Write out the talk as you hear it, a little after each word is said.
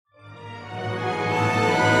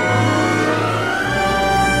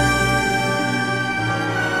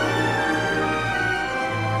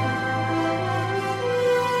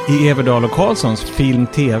i Everdahl och Karlssons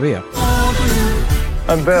Film-TV.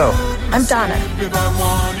 I'm Bill. I'm Donna.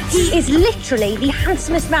 He is literally the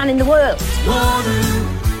handsomest man in the world.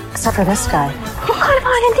 Except for this guy. What kind of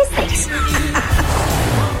island is this?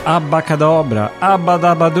 Abba-kadabra,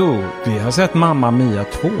 Abba-dabba-doo. Vi har sett Mamma Mia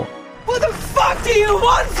 2. What the fuck do you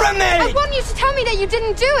want from me? I want you to tell me that you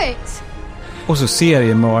didn't do it. Och så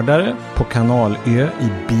seriemördare på Kanal Ö i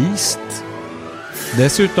Beast.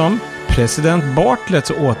 Dessutom president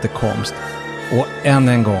Bartletts återkomst. Och än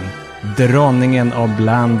en gång dronningen av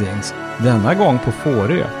blandings. Denna gång på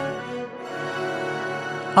Fårö.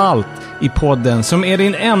 Allt i podden som är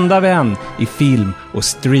din enda vän i film- och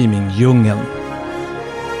streamingdjungeln.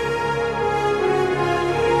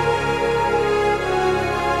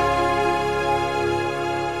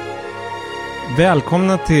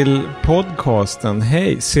 Välkomna till podcasten.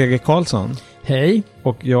 Hej, C.G. Karlsson. Hej.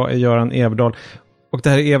 Och jag är Göran Everdahl. Och det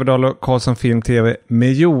här är Everdahl och Karlsson Film-TV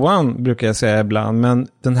med Johan, brukar jag säga ibland. Men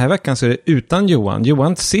den här veckan så är det utan Johan.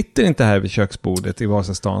 Johan sitter inte här vid köksbordet i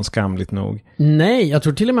Vasastan, skamligt nog. Nej, jag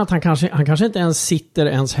tror till och med att han kanske inte ens sitter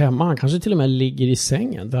ens hemma. Han kanske till och med ligger i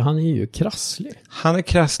sängen. För han är ju krasslig. Han är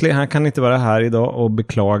krasslig, han kan inte vara här idag och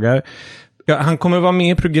beklagar. Ja, han kommer att vara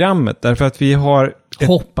med i programmet därför att vi har...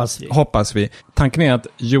 Hoppas vi. Tanken är att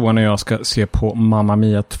Johan och jag ska se på Mamma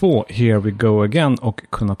Mia 2, Here We Go Again, och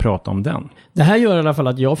kunna prata om den. Det här gör i alla fall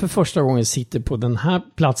att jag för första gången sitter på den här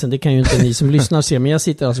platsen. Det kan ju inte ni som lyssnar se, men jag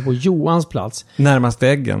sitter alltså på Johans plats. Närmast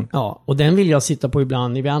äggen. Ja, och den vill jag sitta på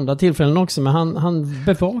ibland vid andra tillfällen också, men han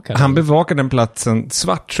bevakar den. Han bevakar den platsen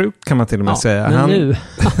svartsjukt kan man till och med säga. Men nu,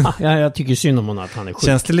 jag tycker synd om honom att han är sjuk.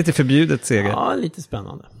 Känns det lite förbjudet, Seger? Ja, lite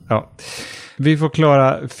spännande. Ja. Vi får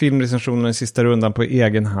klara filmrecensionen i sista rundan på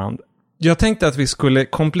egen hand. Jag tänkte att vi skulle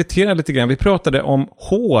komplettera lite grann. Vi pratade om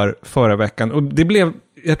hår förra veckan och det blev,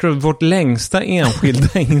 jag tror, vårt längsta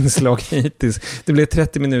enskilda inslag hittills. Det blev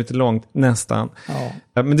 30 minuter långt nästan.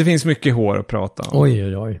 Ja. Men det finns mycket hår att prata om.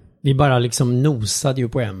 Oj. Vi bara liksom nosade ju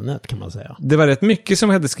på ämnet, kan man säga. Det var rätt mycket som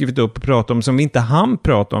vi hade skrivit upp och pratat om som vi inte hann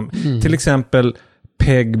prata om. Till exempel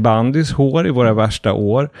Peg Bundys hår i våra värsta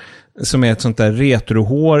år. Som är ett sånt där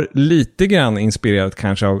retrohår, lite grann inspirerat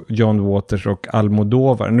kanske av John Waters och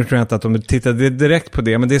Almodovar. Nu tror jag inte att de tittade direkt på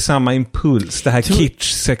det, men det är samma impuls, det här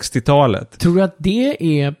kitsch 60-talet. Tror du att det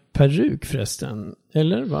är peruk förresten?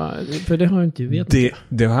 Eller va? För det har jag inte vetat.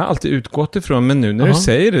 Det har jag alltid utgått ifrån, men nu när du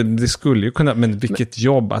säger det, det skulle ju kunna, men vilket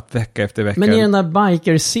jobb att vecka efter vecka. Men i den där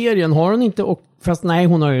biker-serien har hon inte, fast nej,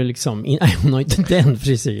 hon har ju liksom, nej, hon har inte den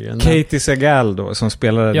frisyren. Katie Sagal då, som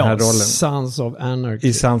spelar den här rollen. Sons of Anarchy.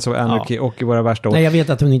 I Sons of Anarchy och i våra värsta år. Nej, jag vet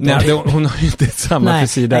att hon inte har. Hon har ju inte samma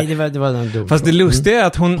frisyr där. Nej, det var den dum. Fast det lustiga är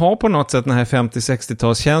att hon har på något sätt den här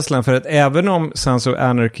 50-60-talskänslan, för att även om Sons of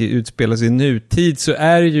Anarchy utspelas i nutid så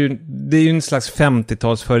är det är ju en slags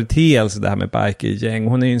 50-talsföreteelse det här med bikergäng.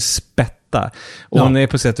 Hon är ju en spetta. Och hon är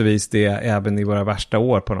på sätt och vis det även i våra värsta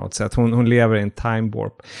år på något sätt. Hon lever i en time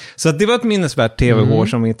warp. Så att det var ett minnesvärt tv-år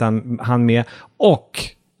som vi inte hann med. Och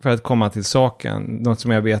för att komma till saken, något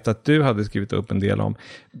som jag vet att du hade skrivit upp en del om.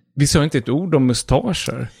 Vi sa inte ett ord om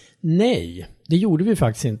mustascher. Nej, det gjorde vi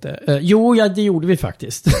faktiskt inte. Det gjorde vi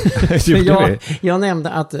faktiskt. Jag nämnde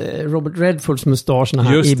att Robert Redfords mustascherna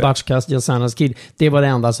här i Batchcast Jasanas Kid, det var det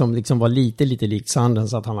enda som liksom var lite likt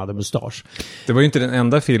Sundance, att han hade mustasch. Det var ju inte den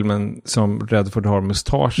enda filmen som Redford har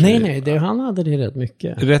mustasch i. Nej, han hade det rätt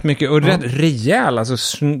mycket. Rätt mycket, och rätt rejäl,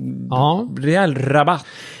 alltså rejäl rabatt.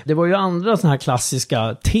 Det var ju andra såna här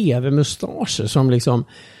klassiska tv-mustascher som liksom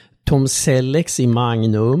Tom Sellecks i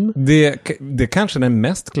Magnum. Det kanske är den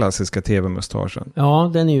mest klassiska tv-mustaschen.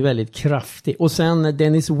 Ja, den är ju väldigt kraftig. Och sen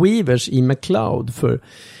Dennis Weavers i McCloud för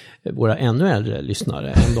våra ännu äldre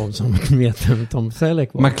lyssnare än de som vet vem Tom Selleck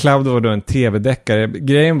var. McCloud var då en tv-deckare.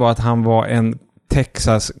 Grejen var att han var en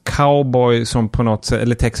Texas cowboy som på något sätt,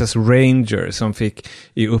 eller Texas Ranger som fick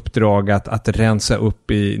i uppdrag att rensa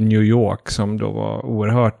upp i New York, som då var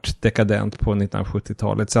oerhört dekadent på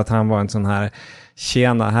 1970-talet. Så att han var en sån här,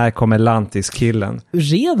 tjena, här kommer lantiskillen.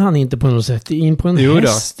 Red han inte på något sätt in på en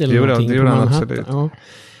häst eller någonting? Det gjorde han absolut. Ja.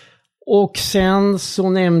 Och sen så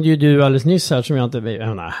nämnde ju du alldeles nyss här, som jag inte vet,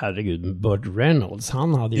 herregud, Burt Reynolds,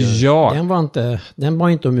 han hade ju, den var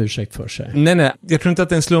inte om ursäkt för sig. Nej, jag tror inte att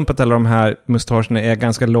det är en slump att alla de här mustascherna är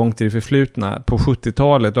ganska långt i det förflutna, på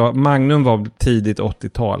 70-talet, och Magnum var tidigt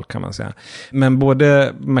 80-tal kan man säga. Men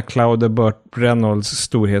både McCloud och Burt Reynolds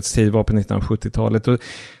storhetstid var på 1970-talet, och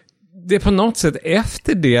det är på något sätt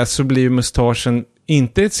efter det så blir mustaschen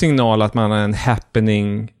inte ett signal att man är en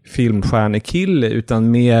happening filmstjärnekille,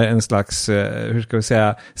 utan mer en slags, hur ska vi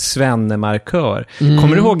säga, svennemarkör.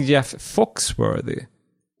 Kommer du ihåg Jeff Foxworthy?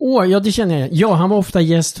 Ja, det känner jag. Ja, han var ofta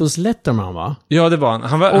gäst hos Letterman, va? Ja, det var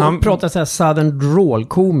han. Han pratade så här Southern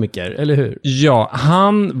Drawl-komiker, eller hur? Ja,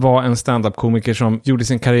 han var en stand-up-komiker som gjorde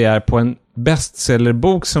sin karriär på en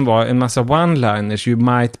bestsellerbok som var en massa one-liners. You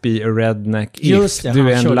might be a redneck if just det, du är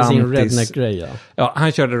han en körde lantis. sin redneck-grej, ja. Ja,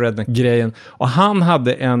 han körde redneck-grejen. Och han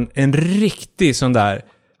hade en riktig sån där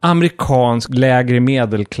amerikansk lägre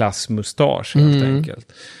medelklass-mustasch helt enkelt.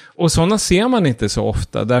 Och sådana ser man inte så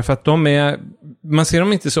ofta, därför att man ser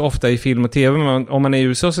dem inte så ofta i film och tv, men om man är i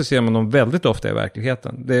USA så ser man dem väldigt ofta i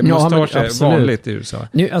verkligheten. Mustasch är vanligt i USA.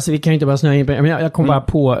 Nu, alltså vi kan ju inte bara snöa in på, men jag kom bara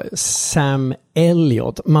på Sam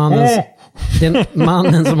Elliott, den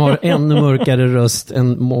mannen som har ännu mörkare röst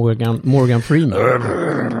än Morgan Freeman.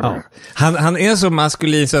 Ja. Han är så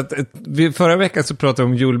maskulin så att förra veckan så pratade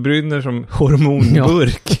vi om Joel Brynner som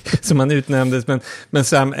hormonburk som han utnämndes, men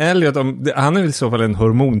Sam Elliott, han är väl i så fall en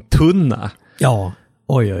hormontunna. Ja,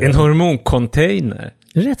 oj. En hormoncontainer.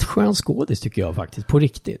 Rätt skön skådis tycker jag faktiskt, på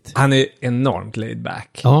riktigt. Han är enormt laid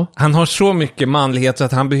back. Ja. Han har så mycket manlighet så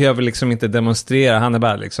att han behöver liksom inte demonstrera, han är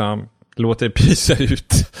bara liksom låter det pysa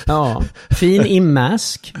ut. Ja, fin i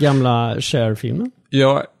Mask, gamla Cher-filmen.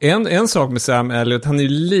 Ja, en sak med Sam Elliott, han är ju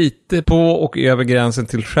lite på och över gränsen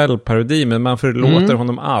till självparodi, men man förlåter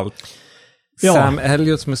honom allt. Ja. Sam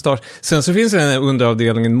Elliots mustasch. Sen så finns det en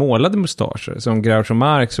underavdelningen målade mustascher, som Groucho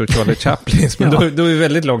Marx och Charlie Chaplin, men då är vi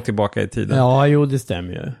väldigt långt tillbaka i tiden. Ja, jo, det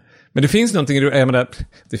stämmer ju. Men det finns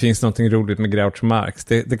någonting roligt med Groucho Marx.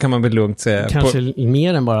 Det kan man väl lugnt säga. Kanske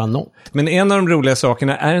mer än bara något. Men en av de roliga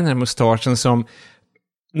sakerna är den här mustaschen som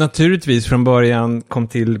naturligtvis från början kom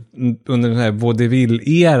till under den här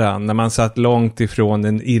vaudeville-eran när man satt långt ifrån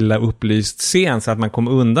en illa upplyst scen så att man kom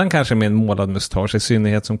undan kanske med en målad mustasch, i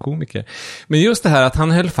synnerhet som komiker. Men just det här att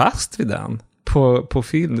han höll fast vid den på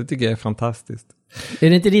film, det tycker jag är fantastiskt. Är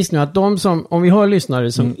det inte risk nu att de som, om vi har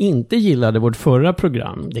lyssnare som inte gillade vårt förra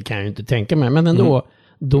program, det kan jag ju inte tänka mig, men ändå,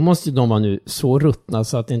 då måste de vara nu så ruttna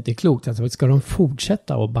så att det inte är klokt. Alltså, ska de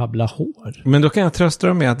fortsätta att babbla hår? Men då kan jag trösta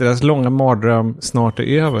dem med att deras långa mardröm snart är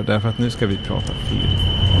över, därför att nu ska vi prata film. I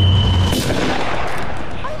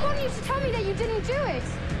want you to tell me that you didn't do it.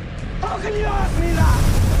 How can you ask me that?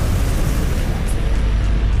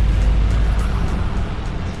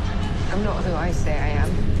 I'm not who I say I am.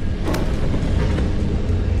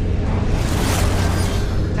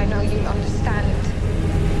 I know you'll understand.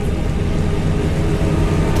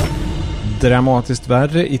 Dramatiskt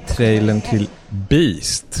värre i trailern till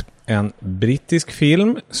Beast, en brittisk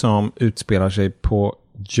film som utspelar sig på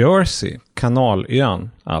Jersey, kanalön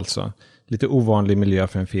alltså. Lite ovanlig miljö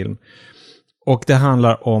för en film. Och det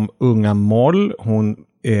handlar om unga Moll. Hon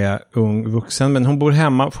är ung vuxen, men hon bor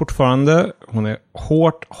hemma fortfarande. Hon är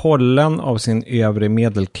hårt hållen av sin övre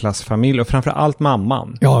medelklassfamilj och framförallt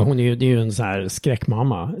mamman. Ja, det är ju en så här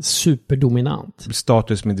skräckmamma. Superdominant.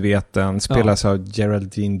 Statusmedveten, spelas av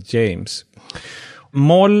Geraldine James.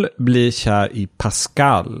 Moll blir kär i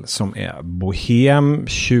Pascal som är bohem,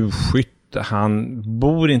 tjuvskytt. Han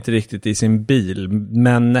bor inte riktigt i sin bil,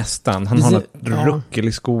 men nästan. Han har något ruckel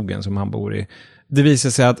i skogen som han bor i. Det visar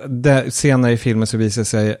sig att senare i filmen så visar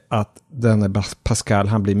sig att denna Pascal,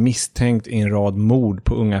 han blir misstänkt i en rad mord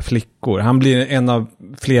på unga flickor. Han blir en av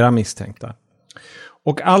flera misstänkta.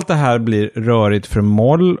 Och allt det här blir rörigt för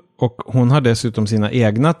Moll, och hon har dessutom sina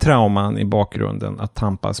egna trauman i bakgrunden att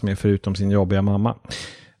tampas med förutom sin jobbiga mamma.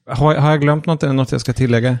 Har jag glömt något eller något jag ska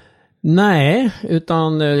tillägga? Nej,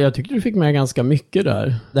 utan jag tyckte du fick med ganska mycket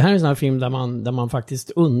där. Det här är en sån här film där man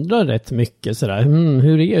faktiskt undrar rätt mycket sådär.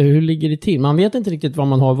 Hur ligger det till? Man vet inte riktigt vad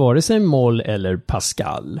man har, vare sig Moll eller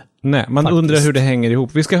Pascal. Nej, man faktiskt undrar hur det hänger ihop.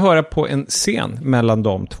 Vi ska höra på en scen mellan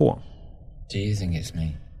de två. Do you think it's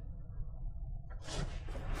me?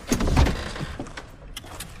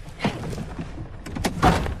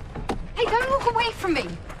 Hey, don't walk away from me.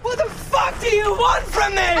 What the fuck do you want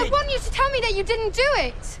from me? I want you to tell me that you didn't do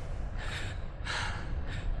it.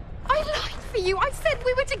 I lied for you. I said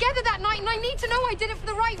we were together that night and I need to know I did it for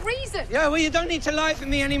the right reason. Yeah, well, you don't need to lie for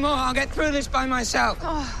me anymore. I'll get through this by myself.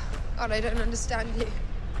 Oh, God, I don't understand you.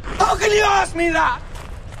 How can you ask me that?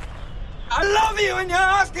 I love you and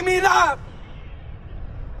you're asking me that.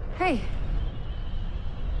 Hey.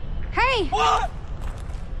 Hey! What?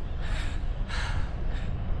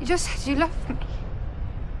 You just said you loved me.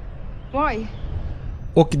 Why?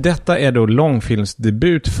 Och detta är då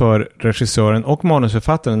långfilmsdebut för regissören och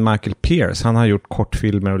manusförfattaren Michael Pearce. Han har gjort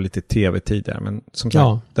kortfilmer och lite tv tidigare, men som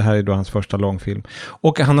sagt, det här är då hans första långfilm.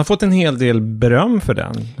 Och han har fått en hel del beröm för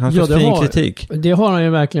den. Han har fått fin kritik. Det har han ju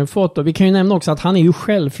verkligen fått. Och vi kan ju nämna också att han är ju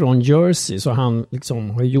själv från Jersey, så han liksom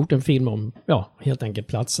har gjort en film om, helt enkelt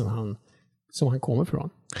platsen som han kommer från.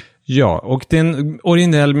 Ja, och det är en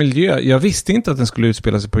originell miljö. Jag visste inte att den skulle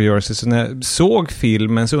utspela sig på Jersey, så när jag såg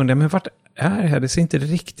filmen så undrade jag, men vart är det här? Det ser inte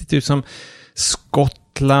riktigt ut som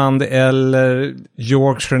Skottland eller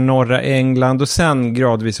Yorkshire, norra England, och sen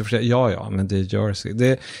gradvis så försöker ja, men det är Jersey.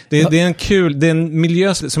 Det är en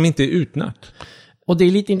miljö som inte är utnött. Och det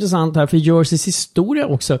är lite intressant här för Jerseys historia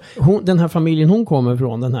också. Den här familjen hon kommer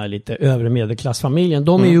från, den här lite övre medelklassfamiljen,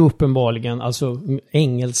 de är ju uppenbarligen alltså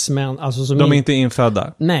engelsmän. Alltså som de är inte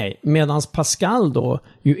infödda. Nej, medan Pascal då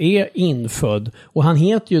ju är infödd. Och han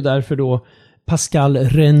heter ju därför då Pascal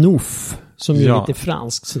Renouf, som ju är lite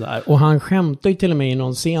fransk sådär. Och han skämtar ju till och med i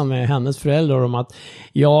någon scen med hennes föräldrar om att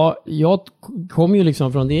jag kom ju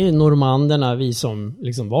liksom från, det är normanderna vi som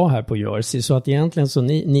liksom var här på Jersey, så att egentligen så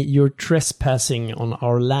you're trespassing on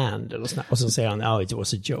our land. Och så säger han, it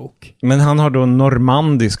was a joke. Men han har då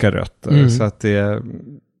normandiska rötter, så att det är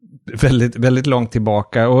väldigt, väldigt långt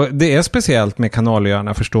tillbaka. Och det är speciellt med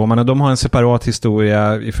Kanalöarna, förstår man. Och de har en separat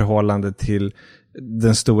historia i förhållande till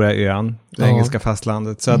den stora ön, det engelska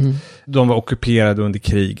fastlandet. Så att de var ockuperade under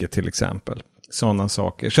kriget till exempel. Sådana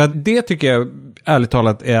saker. Så att det tycker jag ärligt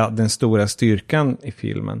talat är den stora styrkan i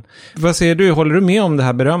filmen. Vad säger du? Håller du med om det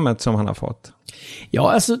här berömmet som han har fått?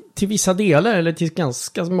 Ja, alltså till vissa delar, eller till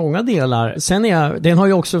ganska många delar. Sen den har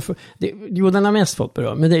ju också, den har mest fått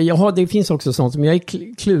beröm. Men det finns också sånt som jag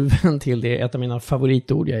är kluven till. Det är ett av mina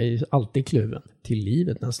favoritord. Jag är alltid kluven till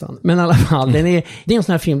livet nästan. Men i alla fall, det är en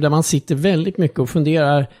sån här film där man sitter väldigt mycket och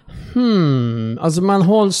funderar. Alltså man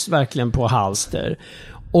hålls verkligen på halster.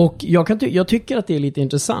 Och jag tycker att det är lite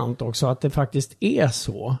intressant också att det faktiskt är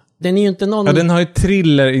så. Den är ju inte någon... Ja, den har ju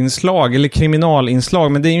thrillerinslag eller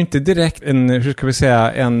kriminalinslag, men det är ju inte direkt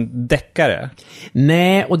en deckare.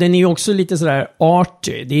 Nej, och den är ju också lite sådär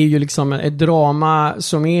arty. Det är ju liksom ett drama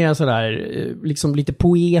som är sådär liksom lite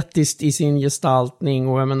poetiskt i sin gestaltning,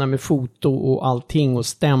 och jag menar med foto och allting och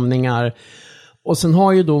stämningar. Och sen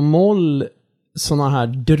har ju då Moll såna här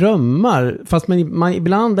drömmar, fast man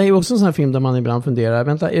ibland, det är ju också en sån här film där man ibland funderar,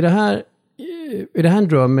 vänta, är det här en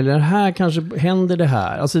dröm, eller här kanske händer det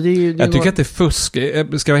här? Alltså jag tycker att det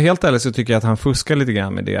fuskar. Ska jag vara helt ärlig så tycker jag att han fuskar lite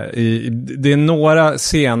grann med det. Det är några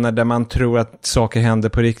scener där man tror att saker händer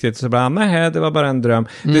på riktigt, så bara, nej, det var bara en dröm.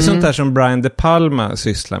 Det är sånt där som Brian De Palma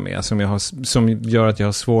sysslar med, som gör att jag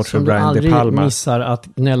har svårt för Brian De Palma. Som du aldrig missar att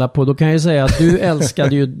gnälla på. Då kan jag ju säga att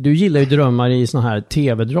du gillar ju drömmar i såna här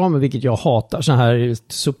tv-dramer, vilket jag hatar. Såna här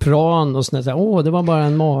Sopran och såna här, det var bara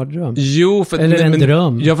en mardröm. Jo, eller en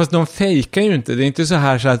dröm. Ja, fast de fejkar ju inte. Det är inte så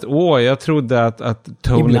här så att jag trodde att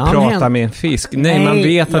Tony pratar med en fisk. Nej, man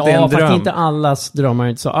vet att det är en dröm. Ja, fast inte allas drömmar är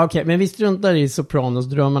inte så. Okej, men vi struntar i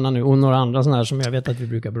Sopranos-drömmarna nu och några andra sådana här som jag vet att vi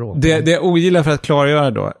brukar bråka. Det jag ogillar, för att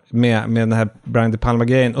klargöra då med den här Brian De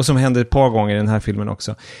Palma-grejen, och som händer ett par gånger i den här filmen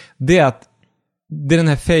också, det är att det är den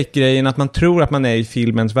här fake-grejen att man tror att man är i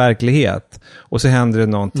filmens verklighet, och så händer det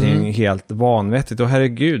någonting helt vanvettigt, och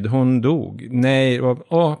herregud, hon dog. Nej,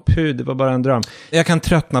 det var bara en dröm. Jag kan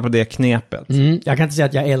tröttna på det knepet. Jag kan inte säga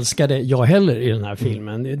att jag älskade jag heller i den här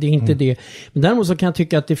filmen. Det är inte det. Men däremot så kan jag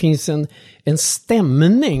tycka att det finns en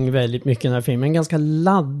stämning väldigt mycket i den här filmen. En ganska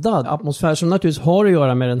laddad atmosfär som naturligtvis har att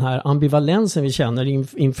göra med den här ambivalensen vi känner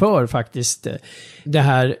inför faktiskt det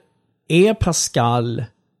här. Är Pascal,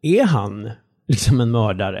 är han liksom en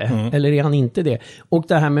mördare? Eller är han inte det? Och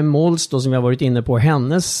det här med Molls då, som jag varit inne på,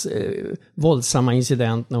 hennes våldsamma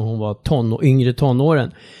incident när hon var yngre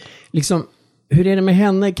tonåren. Liksom, hur är det med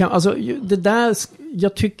henne? Alltså, det där,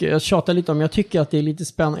 jag tjatar lite om, jag tycker att det är lite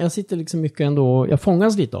spännande. Jag sitter liksom mycket ändå, jag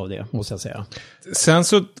fångas lite av det, måste jag säga. Sen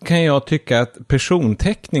så kan jag tycka att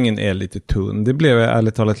personteckningen är lite tunn. Det blev jag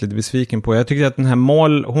ärligt talat lite besviken på. Jag tycker att den här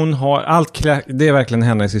Moll, hon har det är verkligen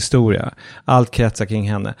hennes historia. Allt kretsar kring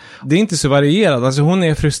henne. Det är inte så varierat. Alltså hon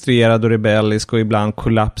är frustrerad och rebellisk, och ibland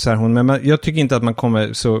kollapsar hon. Men jag tycker inte att man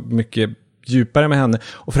kommer så mycket djupare med henne.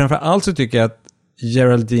 Och framförallt så tycker jag att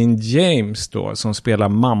Geraldine James då, som spelar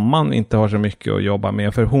mamman, inte har så mycket att jobba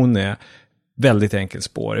med, för hon är väldigt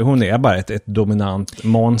enkelspårig. Hon är bara ett dominant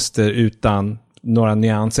monster utan några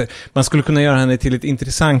nyanser. Man skulle kunna göra henne till ett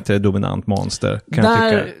intressantare dominant monster, kan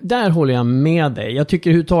jag tycka. Där håller jag med dig. Jag tycker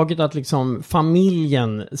överhuvudtaget att liksom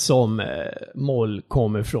familjen som Moll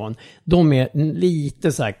kommer från, de är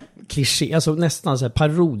lite så här kliché, alltså nästan så här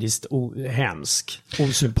parodiskt hemsk,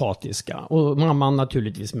 osympatiska. Och mamman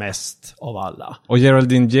naturligtvis mest av alla. Och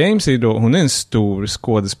Geraldine James hon är en stor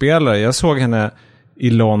skådespelare. Jag såg henne i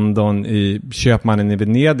London i Köpmannen i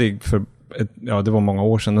Venedig för det var många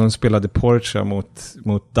år sedan. Hon spelade Portia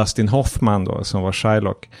mot Dustin Hoffman då, som var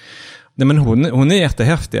Shylock. Nej, men hon är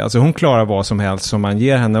jättehäftig. Alltså hon klarar vad som helst som man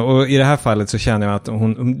ger henne. Och i det här fallet så känner jag att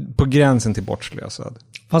hon på gränsen till bortslösad.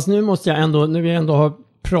 Fast nu måste jag ändå, när vi ändå har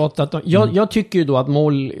pratat om... Jag tycker ju då att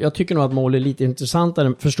Moll är lite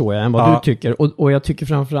intressantare, förstår jag, än vad du tycker. Och jag tycker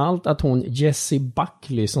framförallt att Jessie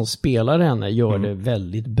Buckley som spelar henne gör det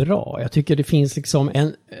väldigt bra. Jag tycker det finns liksom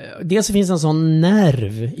dels finns en sån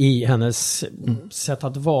nerv i hennes sätt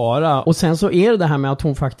att vara. Och sen så är det här med att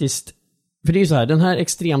hon faktiskt... För det är ju så här, den här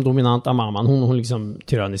extremdominanta mamman, hon liksom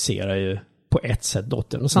tyranniserar ju på ett sätt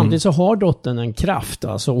dottern. Och samtidigt så har dottern en kraft.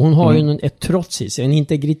 Alltså hon har ju ett trots i sig, en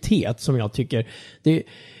integritet som jag tycker...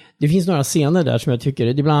 Det finns några scener där som jag tycker...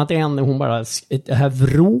 Det är bland annat en när hon bara... Det här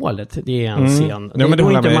vrålet, det är en scen. Det är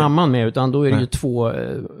då inte mamman med, utan då är det ju två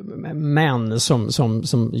män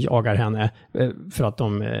som jagar henne för att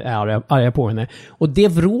de är arga på henne. Och det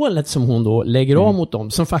vrålet som hon då lägger av mot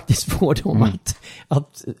dem, som faktiskt får dem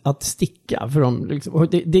att sticka. För de, liksom,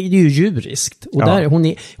 det är ju djuriskt. Och där,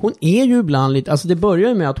 hon är ju ibland lite... Alltså det börjar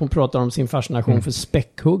ju med att hon pratar om sin fascination för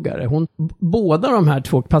späckhuggare. Båda de här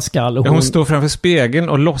två, Pascal och hon står framför spegeln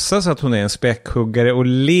och låtsas att hon är en späckhuggare och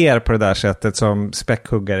ler på det där sättet som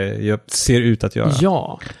späckhuggare ser ut att göra.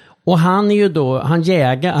 Ja, och han är ju då, han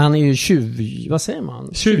är ju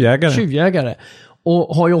tjuvjägare.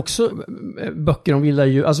 Och har ju också böcker om vilda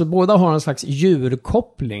djur. Alltså båda har en slags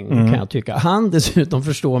djurkoppling kan jag tycka. Han dessutom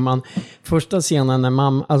förstår man första scenen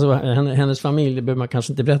när hennes familj, behöver man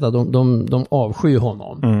kanske inte berätta, de avskyr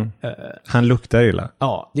honom. Han luktar illa.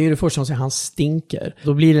 Ja, det är det första som säger, han stinker.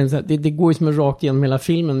 Då blir det går ju som en rakt igenom hela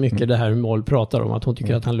filmen mycket det här Moll pratar om, att hon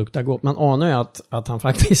tycker att han luktar gott. Man anar ju att han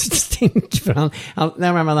faktiskt stinker. För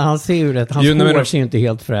han ser ju rätt, hans hår ser ju inte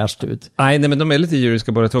helt fräscht ut. Nej, men de är lite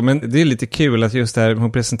djuriska båda två. Men det är lite kul att just där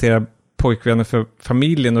hon presenterar pojkvänner för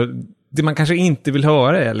familjen, och det man kanske inte vill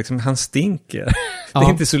höra är liksom, han stinker. Det är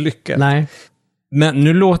inte så lyckat. Nej. Men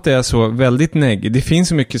nu låter jag så väldigt negg. Det finns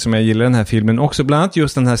så mycket som jag gillar i den här filmen också. Bland annat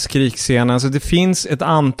just den här skrikscenen. Alltså det finns ett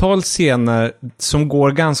antal scener som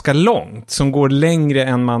går ganska långt. Som går längre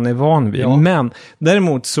än man är van vid. Ja. Men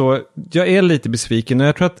däremot så, jag är lite besviken. Och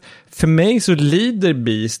jag tror att för mig så lider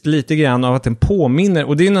Beast lite grann av att den påminner.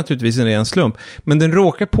 Och det är naturligtvis en ren slump. Men den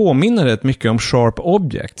råkar påminna rätt mycket om Sharp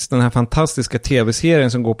Objects. Den här fantastiska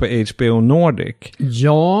tv-serien som går på HBO Nordic.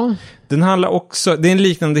 Ja. Den handlar också, det är en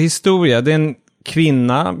liknande historia. Det är en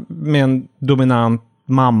kvinna med en dominant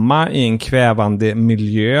mamma i en kvävande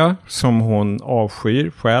miljö som hon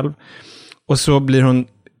avskyr själv. Och så blir hon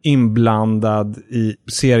inblandad i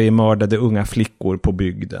seriemördade unga flickor på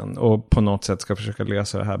bygden och på något sätt ska försöka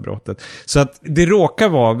lösa det här brottet. Så att det råkar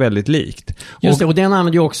vara väldigt likt. Just det, och den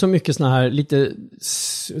använder ju också mycket såna här lite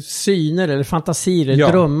syner eller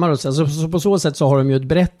fantasier, drömmar och så på så sätt så har de ju ett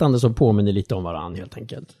berättande som påminner lite om varandra helt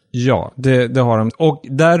enkelt. Ja, det har de. Och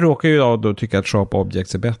där råkar ju jag då tycka att Sharp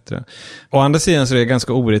Objects är bättre. Å andra sidan så är det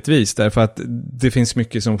ganska orättvist därför att det finns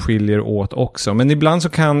mycket som skiljer åt också. Men ibland så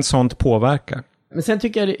kan sånt påverka. Men sen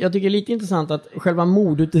tycker jag tycker det är lite intressant att själva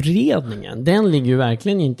mordutredningen, den ligger ju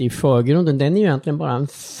verkligen inte i förgrunden. Den är ju egentligen bara en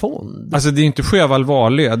fond. Alltså det är inte Sjöwall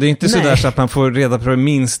Wahlöö. Det är inte sådär så att man får reda på det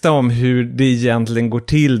minsta om hur det egentligen går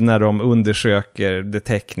till när de undersöker det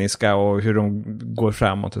tekniska och hur de går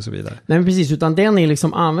framåt och så vidare. Nej men precis, utan den är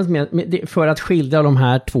liksom använd för att skildra de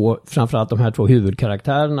här två, framförallt de här två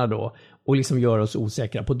huvudkaraktärerna då. Och liksom göra oss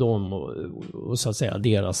osäkra på dem och så att säga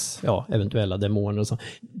deras eventuella demoner och så.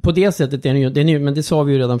 På det sättet är det ju, men det sa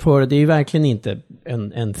vi ju redan förut, det är ju verkligen inte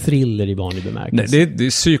en thriller i vanlig bemärkelse. Nej, det är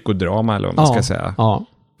psykodrama eller vad man ska säga. Ja.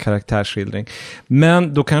 Karaktärsskildring.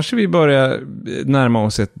 Men då kanske vi börjar närma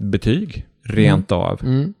oss ett betyg rent av.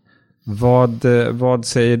 Vad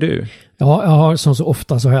säger du? Ja, jag har som så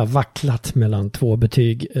ofta så har jag vacklat mellan två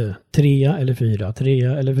betyg, 3 eller 4, 3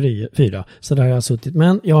 eller 4. Så där har jag suttit.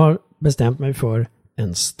 Men jag har bestämt mig för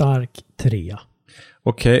en stark 3.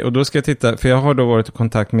 Okej, och då ska jag titta, för jag har då varit i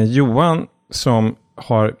kontakt med Johan som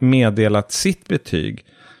har meddelat sitt betyg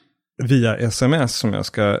via sms som jag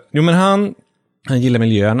ska... Jo, men han gillar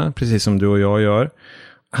miljöerna, precis som du och jag gör.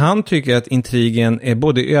 Han tycker att intrigen är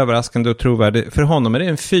både överraskande och trovärdig. För honom är det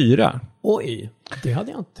en 4. Oj, det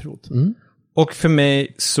hade jag inte trott. Och för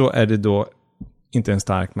mig så är det då inte en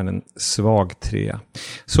stark men en svag 3.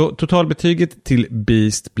 Så totalbetyget till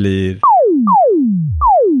Beast blir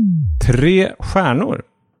 3 stjärnor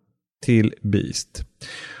till Beast.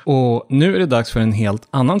 Och nu är det dags för en helt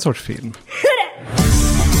annan sorts film.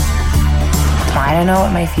 I don't know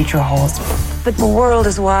what my future holds, but the world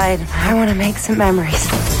is wide. I want to make some memories.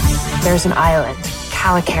 There's an island,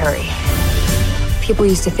 Calicari. People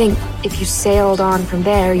used to think if you sailed on from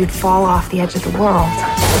there, you'd fall off the edge of the world.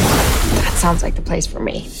 That sounds like the place for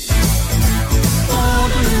me.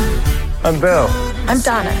 I'm Bill. I'm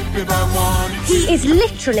Donna. He is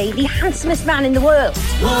literally the handsomest man in the world.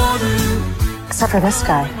 Except for this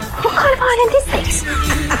guy. What kind of island is this?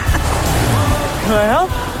 Can I help?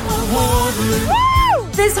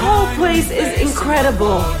 Woo! This whole place is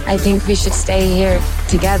incredible. I think we should stay here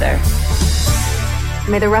together.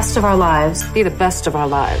 May the rest of our lives be the best of our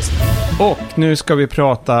lives. Och nu ska vi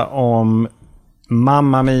prata om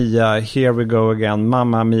Mamma Mia, Here We Go Again,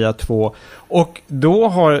 Mamma Mia 2. Och då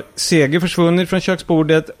har Seger försvunnit från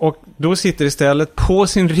köksbordet och då sitter istället på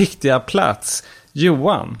sin riktiga plats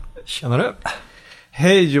Johan. Tjena du.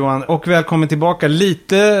 Hej Johan och välkommen tillbaka.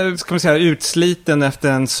 Lite, ska man säga, utsliten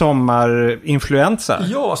efter en sommarinfluensa.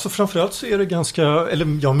 Ja, alltså framförallt så är det ganska,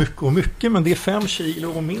 eller ja, mycket och mycket, men det är 5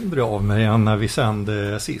 kilo mindre av mig än när vi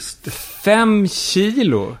sände sist. 5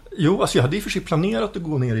 kilo? Jo, alltså jag hade i och för sig planerat att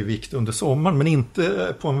gå ner i vikt under sommaren, men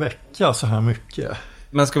inte på en vecka så här mycket.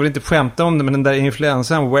 Man ska väl inte skämta om det, men den där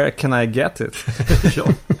influensan, where can I get it? Ja.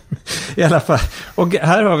 I alla fall. Och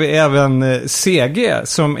här har vi även CG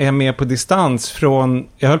som är med på distans från,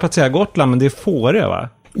 jag höll på att säga Gotland, men det är Fårö, va?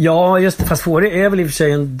 Ja, just det. Fast Fårö är väl i och för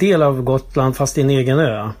sig en del av Gotland, fast i en egen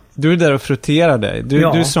ö. Du är där och frutterar dig. Du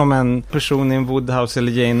är som en person i en Woodhouse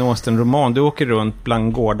eller Jane Austen-roman. Du åker runt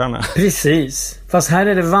bland gårdarna. Precis. Fast här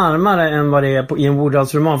är det varmare än vad det är i en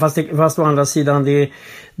Woodhouse-roman. Fast å andra sidan,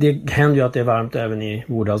 det händer ju att det är varmt även i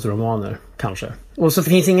Woodhouse-romaner, kanske. Och så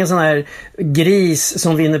finns ingen sån här gris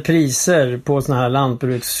som vinner priser på såna här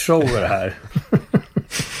lantbruksshower här.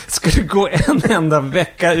 Ska du gå en enda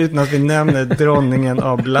vecka utan att vi nämner dronningen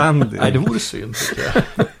av Blandy? Nej, det vore synd, tycker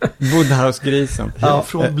jag. Woodhouse-grisen. Ja,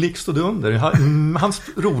 från Blixt och Dunder. Hans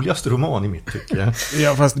roligaste roman i mitt tycke.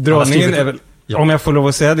 Ja, fast dronningen är väl... Ja. Om jag får lov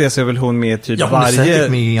att säga det så är väl hon med typ hon är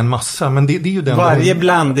säkert med i en massa, men det är ju den varje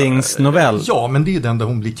blandingsnovell. Ja, men det är ju den där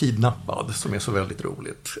hon blir kidnappad som är så väldigt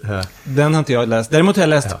roligt. Den har inte jag läst. Däremot har jag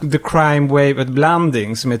läst The Crime Wave at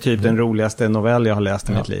Blanding som är typ den roligaste novell jag har läst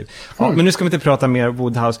i mitt liv. Ja, men nu ska vi inte prata mer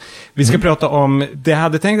Woodhouse. Vi ska prata om, det jag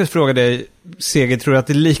hade tänkt att fråga dig, Seger, tror du att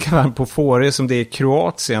det är lika varmt på Fårö som det är i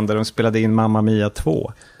Kroatien där de spelade in Mamma Mia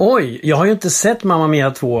 2? Oj, jag har ju inte sett Mamma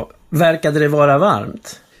Mia 2. Verkade det vara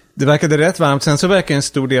varmt? Det verkade rätt varmt. Sen så verkar en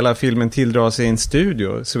stor del av filmen tilldra sig i en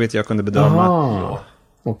studio, så vet jag kunde bedöma.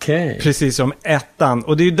 Okej. Precis som ettan.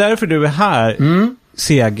 Och det är ju därför du är här,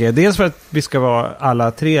 CG. Dels för att vi ska vara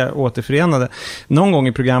alla tre återförenade någon gång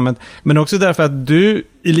i programmet. Men också därför att du,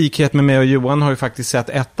 i likhet med mig och Johan, har ju faktiskt sett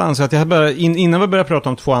ettan. Så att jag bara, innan vi började prata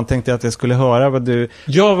om tvåan tänkte jag att jag skulle höra vad du...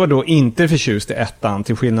 Jag var då inte förtjust i ettan,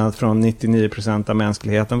 till skillnad från 99% av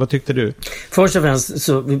mänskligheten. Vad tyckte du? Först och främst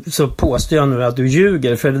så påstår jag nu att du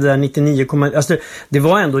ljuger. För det där 99, alltså det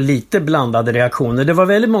var ändå lite blandade reaktioner. Det var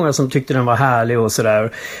väldigt många som tyckte den var härlig och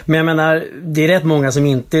sådär. Men jag menar, det är rätt många som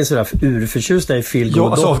inte är sådär urförtjusta i film.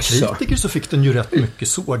 Ja, alltså av kritiker så fick den ju rätt mycket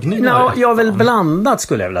sågningar. Ja, väl blandat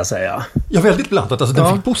skulle jag vilja säga. Ja, väldigt blandat. Alltså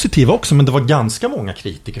den fick positiva också, men det var ganska många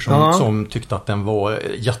kritiker som tyckte att den var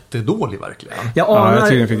jättedålig verkligen. Jag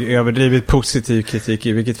tycker den fick överdrivet positiv kritik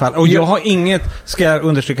i vilket fall. Och jag har inget, ska jag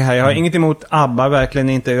understryka här, jag har inget emot ABBA, verkligen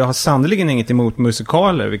inte. Jag har sannolikt inget emot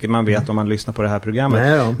musikaler, vilket man vet om man lyssnar på det här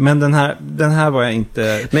programmet. Men den här var jag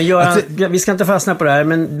inte... Men vi ska inte fastna på det här,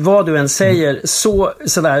 men vad du än säger,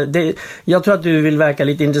 sådär, jag tror att du vill verka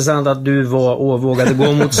lite intressant att du var och vågade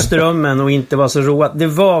gå mot strömmen och inte var så roat. Det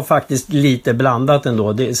var faktiskt lite blandat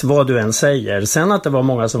ändå, vad du än säger. Sen att det var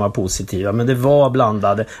många som var positiva, men det var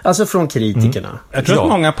blandade, alltså från kritikerna. Jag tror att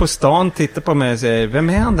många på stan tittar på mig och säger, vem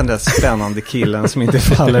är han, den där spännande killen som inte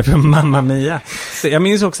faller för Mamma Mia? Så jag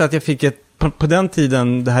minns också att jag fick på den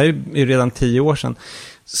tiden, det här är ju redan 10 år sedan,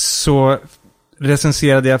 så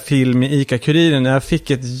recenserade jag film i ICA-Kuriren och jag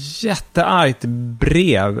fick ett jätteargt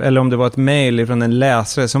brev, eller om det var ett mejl från en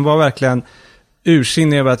läsare som var verkligen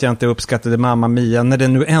ursinnig över att jag inte uppskattade Mamma Mia när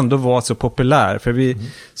den nu ändå var så populär. För vi,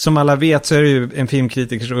 som alla vet, så är det ju en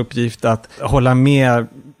filmkritikers uppgift att hålla med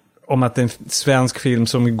om att en svensk film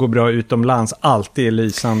som går bra utomlands alltid är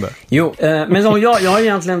lysande. Jo, men jag har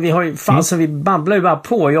egentligen, vi babblar ju bara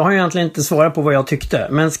på. Jag har egentligen inte svarat på vad jag tyckte.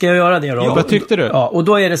 Men ska jag göra det då? Jo, vad tyckte du? Ja, och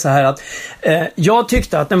då är det så här att jag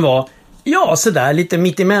tyckte att den var sådär lite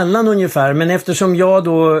mitt emellan ungefär, men eftersom jag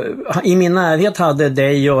då i min närhet hade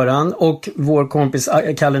dig, Göran, och vår kompis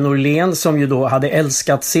Kalle Norlén, som ju då hade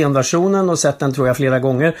älskat scenversionen och sett den tror jag flera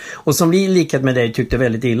gånger, och som vi likhet med dig tyckte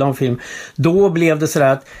väldigt illa om film, då blev det sådär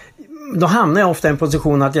att då hamnade jag ofta i en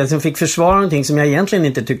position att jag fick försvara någonting som jag egentligen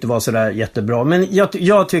inte tyckte var sådär jättebra, men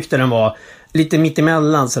jag tyckte den var lite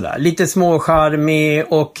mittemellan sådär. Lite småcharmig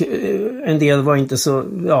och en del var inte så...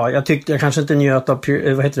 Ja, jag kanske inte njöt av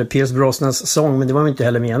Pierce Brosnans sång, men det var inte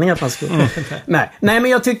heller meningen att man skulle... Nej, men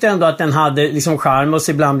jag tyckte ändå att den hade liksom charm, och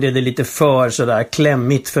så ibland blev det lite för sådär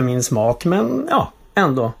klämmigt för min smak, men ja,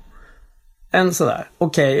 ändå. En sådär.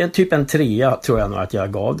 Okej, typ en 3 tror jag nog att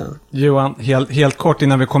jag gav den. Johan, helt kort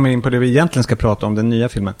innan vi kommer in på det vi egentligen ska prata om, den nya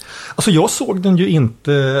filmen. Alltså jag såg den ju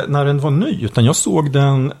inte när den var ny, utan jag såg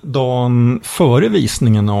den dagen före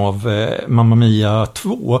visningen av Mamma Mia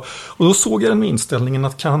 2. Och då såg jag den med inställningen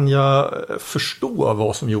att kan jag förstå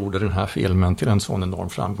vad som gjorde den här filmen till en sån enorm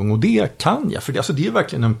framgång? Och det kan jag, för det är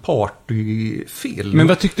verkligen en partyfilm. Men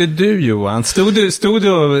vad tyckte du, Johan? Stod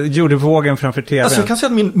du och gjorde vågen framför tvn? Alltså jag kan säga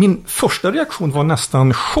att min första reaktion var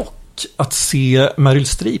nästan chock att se Meryl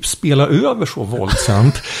Streep spela över så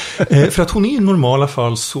våldsamt. För att hon är i normala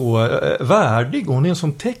fall så värdig. Hon är en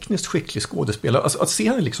sån tekniskt skicklig skådespelare. Alltså, att se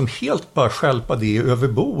henne liksom helt bara skälpa det över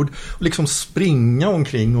bord och liksom springa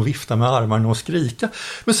omkring och vifta med armarna och skrika.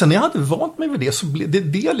 Men sen när jag hade vant mig vid det så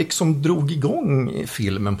det liksom drog igång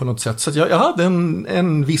filmen på något sätt. Så att jag hade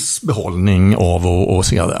en viss behållning av att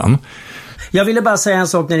se den. Jag ville bara säga en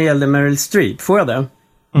sak när det gällde Meryl Streep. Får jag det?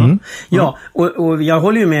 Ja, och jag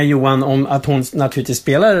håller ju med Johan om att hon naturligtvis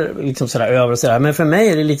spelar liksom sådär över och sådär. Men för mig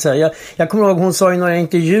är det lite sådär, jag kommer ihåg hon sa i några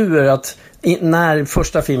intervjuer att när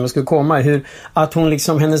första filmen skulle komma, att hon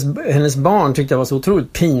liksom, hennes barn tyckte det var så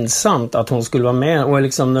otroligt pinsamt att hon skulle vara med, och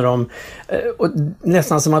liksom när de och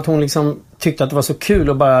nästan som att hon liksom tyckte att det var så kul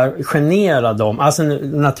att bara genera dem. Alltså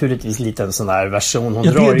naturligtvis lite en sån där version hon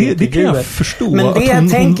drar i det kan jag förstå. Men det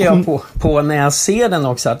tänker jag på när jag ser den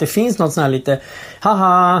också, att det finns något sån här lite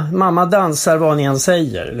haha, mamma dansar vad ni än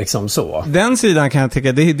säger, liksom så. Den sidan kan jag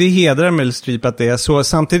tycka, det hedrar Meryl Streep att det är så.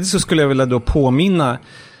 Samtidigt så skulle jag vilja då påminna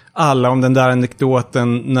alla om den där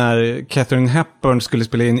anekdoten när Catherine Hepburn skulle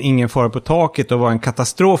spela in Ingen fara på taket och var en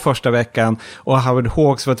katastrof första veckan, och Howard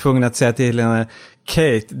Hawks var tvungen att säga till henne: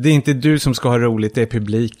 Kate, det är inte du som ska ha roligt, det är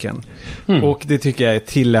publiken. Och det tycker jag är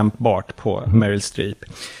tillämpbart på Meryl Streep.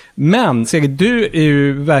 Men Seger, du är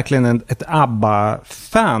ju verkligen ett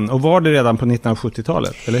ABBA-fan, och var det redan på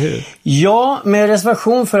 1970-talet, eller hur? Ja, med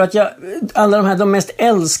reservation för att alla de mest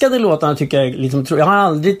älskade låtarna tycker jag liksom, jag har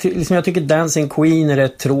aldrig liksom, jag tycker Dancing Queen är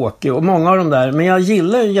rätt tråkig och många av dem där, men jag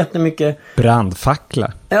gillar ju jättemycket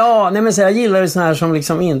Brandfackla. Ja, nej men så jag gillar ju såna här som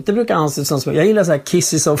liksom inte brukar anses som, jag gillar så här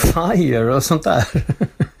Kisses of Fire och sånt där.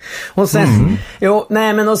 Och sen,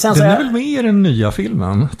 nej men och sen den är väl med i den nya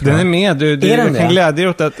filmen? Den är med, du kan glädja dig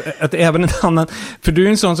åt att även en annan, för du är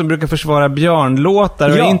en sån som brukar försvara björnlåtar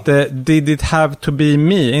och inte Did It Have To Be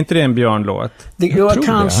Me, är inte det en björnlåt?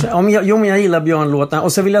 Men jag gillar björnlåtar,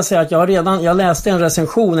 och så vill jag säga att jag läste en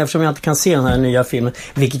recension eftersom jag inte kan se den här nya filmen,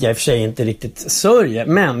 vilket jag i och för sig inte riktigt sörjer,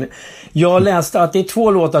 men jag läste att det är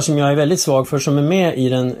 2 låtar som jag är väldigt svag för som är med i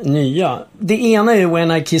den nya. Det ena är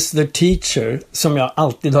When I Kiss the Teacher, som jag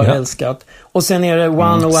alltid har älskat. Och sen är det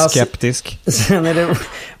One of Us. Skeptisk. Sen är det,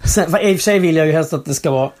 i och för sig vill jag ju helst att det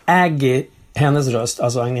ska vara Aggie, hennes röst,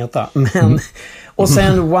 alltså Agneta. Men, och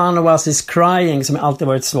sen One of Us is Crying, som jag alltid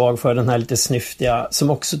varit svag för, den här lite snyftiga, som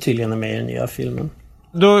också tydligen är med i den nya filmen.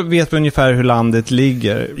 Då vet vi ungefär hur landet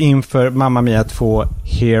ligger inför Mamma Mia 2,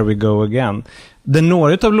 Here We Go Again. Där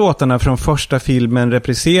några av låtarna från första filmen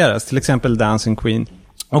repriseras, till exempel Dancing Queen.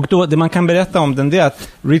 Och då, det man kan berätta om den, det är att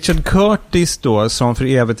Richard Curtis då, som för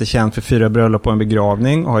evigt är känd för 4 bröllop och en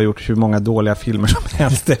begravning, och har gjort hur många dåliga filmer som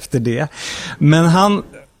helst efter det. Men han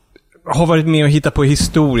har varit med och hittat på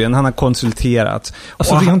historien, han har konsulterat.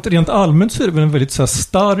 Alltså rent allmänt så är det väl en väldigt så här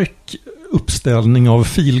stark uppställning av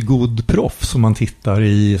feelgood-proff som man tittar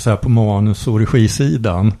i så här på manus- och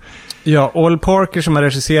regisidan. Ja, Ol Parker som har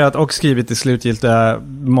regisserat och skrivit det slutgiltiga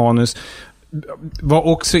manus var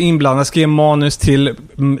också inblandad, skrev manus till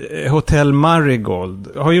Hotel Marigold.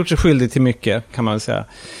 Har gjort sig skyldig till mycket, kan man väl säga.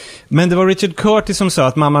 Men det var Richard Curtis som sa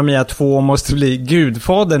att Mamma Mia 2 måste bli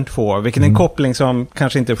Gudfadern 2, vilken är en koppling som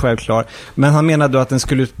kanske inte är självklar. Men han menade då att den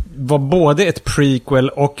skulle vara både ett prequel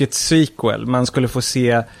och ett sequel. Man skulle få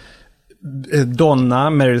se Donna,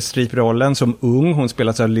 Meryl Streep-rollen som ung. Hon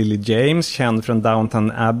spelas av Lily James, känd från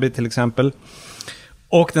Downton Abbey till exempel.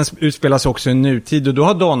 Och den utspelas också i nutid, och då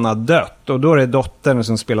har Donna dött, och då är det dottern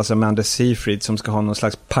som spelas av Amanda Seyfried som ska ha någon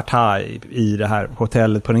slags partaj i det här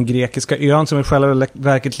hotellet på den grekiska ön som i själva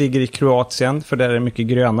verket ligger i Kroatien, för där är det mycket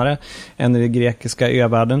grönare än i den grekiska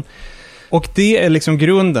övärlden. Och det är liksom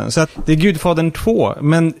grunden, så att det är Gudfadern 2,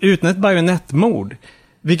 men utan ett bajonettmord,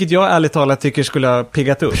 vilket jag ärligt talat tycker skulle ha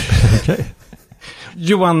piggat upp. Okay.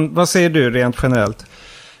 Johan, vad säger du rent generellt?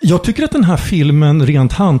 Jag tycker att den här filmen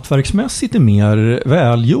rent hantverksmässigt är mer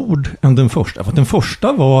välgjord än den första. För att den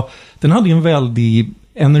första den hade en väldig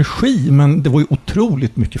energi, men det var ju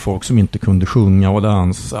otroligt mycket folk som inte kunde sjunga och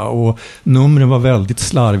dansa, och numren var väldigt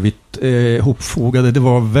slarvigt hopfogade. Det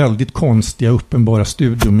var väldigt konstiga uppenbara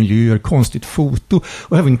studiomiljöer, konstigt foto,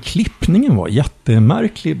 och även klippningen var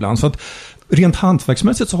jättemärklig ibland. Så att rent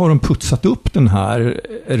hantverksmässigt så har de putsat upp den här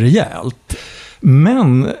rejält.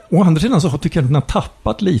 Men å andra sidan så tycker jag att den har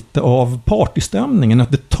tappat lite av partystämningen.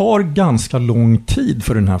 Att det tar ganska lång tid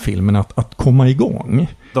för den här filmen att komma igång.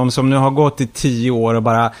 De som nu har gått i 10 år och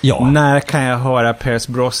bara, när kan jag höra Pierce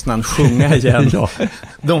Brosnan sjunga igen?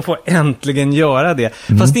 De får äntligen göra det.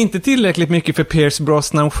 Fast det är inte tillräckligt mycket för Pierce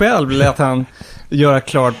Brosnan själv, lät han göra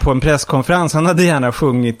klart på en presskonferens. Han hade gärna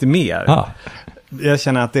sjungit mer. Jag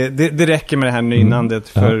känner att det räcker med det här nynandet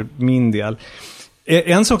för min del.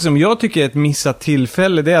 En sak som jag tycker är ett missat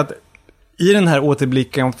tillfälle, det är att i den här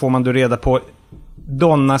återblicken får man då reda på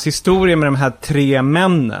Donnas historia med de här 3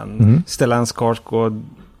 männen. Stellan Skarsgård,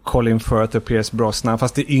 Colin Firth och Pierce Brosnan,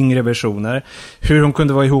 fast i yngre versioner. Hur hon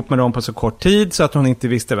kunde vara ihop med dem på så kort tid så att hon inte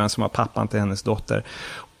visste vem som var pappan till hennes dotter.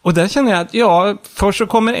 Och där känner jag att först så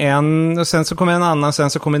kommer en, och sen så kommer en annan, sen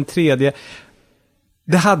så kommer en tredje.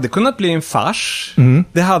 Det hade kunnat bli en fars.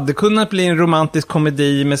 Det hade kunnat bli en romantisk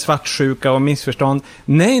komedi med svartsjuka och missförstånd.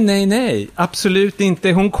 Nej. Absolut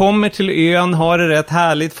inte. Hon kommer till ön, har det rätt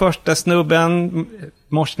härligt. Första snubben,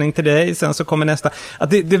 morsning till dig. Sen så kommer nästa. Att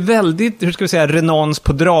det är väldigt, hur ska vi säga, renons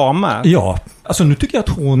på drama. Ja, alltså nu tycker jag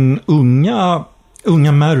att hon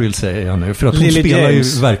unga Meryl säger jag nu, för att hon Lily spelar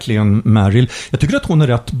James. ju verkligen Meryl. Jag tycker att hon är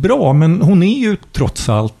rätt bra, men hon är ju trots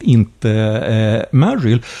allt inte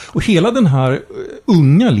Meryl. Och hela den här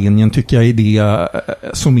unga linjen tycker jag är det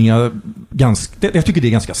som är jag tycker det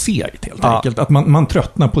är ganska segt helt enkelt. Att man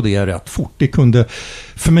tröttnar på det rätt fort.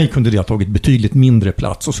 För mig kunde det ha tagit betydligt mindre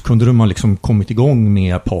plats, och så kunde de ha liksom kommit igång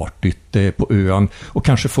med partyt på ön och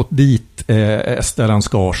kanske fått dit Stellan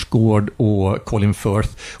Skarsgård och Colin Firth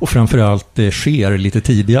och framförallt Cher lite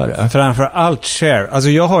tidigare. Framförallt Cher. Alltså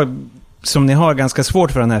jag har, som ni har, ganska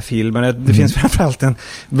svårt för den här filmen. Det finns framförallt en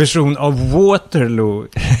version av Waterloo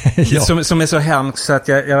som är så hemsk så att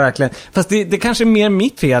jag verkligen... Fast det kanske är mer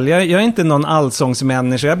mitt fel. Jag är inte någon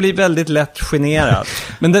allsångsmänniska. Jag blir väldigt lätt generad.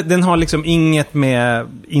 Men den har liksom inget med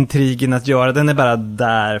intrigen att göra. Den är bara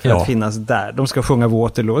där för att finnas där. De ska sjunga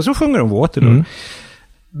Waterloo, och så sjunger de Waterloo.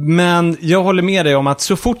 Men jag håller med dig om att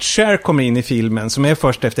så fort Cher kommer in i filmen, som är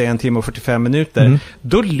först efter 1 timme och 45 minuter,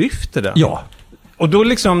 då lyfter den. Ja. Och då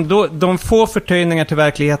liksom, de få förtöjningar till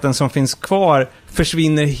verkligheten som finns kvar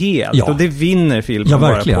försvinner helt. Och det vinner filmen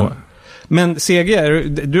bara på. Men CG,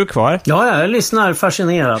 du är kvar? Ja, jag lyssnar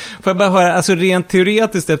fascinerat. Får jag bara höra, alltså rent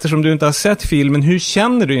teoretiskt, eftersom du inte har sett filmen, hur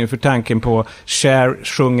känner du inför tanken på Cher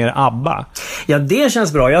sjunger ABBA? Ja, det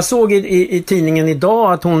känns bra. Jag såg i tidningen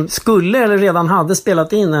idag att hon skulle eller redan hade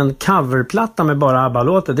spelat in en coverplatta med bara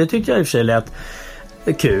ABBA-låtar. Det tyckte jag i och för sig lät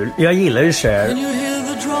kul. Jag gillar ju Cher.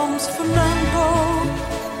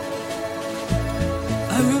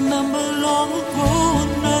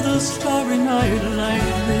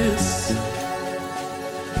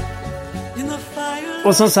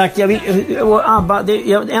 Och som sagt, ABBA,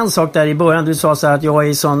 en sak där i början, du sa så här att jag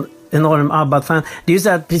är sån enorm ABBA-fan. Det är ju så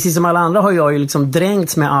att precis som alla andra har jag ju liksom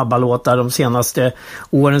dränkts med ABBA-låtar de senaste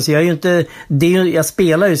åren, så jag är ju inte, jag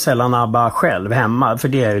spelar ju sällan ABBA själv hemma, för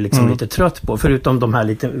det är jag ju liksom lite trött på, förutom de här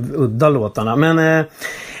lite udda låtarna.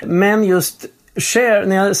 Men just Cher,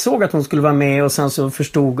 när jag såg att hon skulle vara med och sen så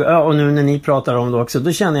förstod, och nu när ni pratar om det också,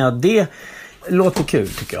 då känner jag att det låter kul,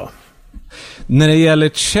 tycker jag. När det gäller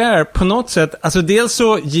Cher, på något sätt, alltså dels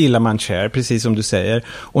så gillar man Cher, precis som du säger,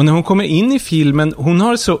 och när hon kommer in i filmen, hon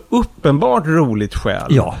har så uppenbart roligt själv.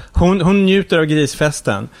 Ja. Hon njuter av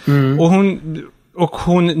grisfesten, och hon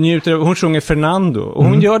sjunger Fernando, och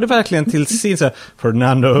hon gör det verkligen till sin så här,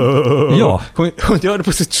 Fernando. Ja. Hon gör det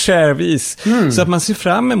på sitt Cher-vis, så att man ser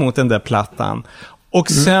fram emot den där plattan. Och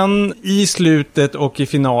sen i slutet och i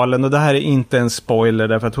finalen, och det här är inte en spoiler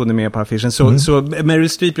därför att hon är med på affischen, så Meryl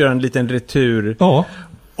Streep gör en liten retur. Ja.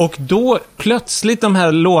 Och då plötsligt de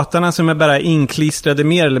här låtarna som är bara inklistrade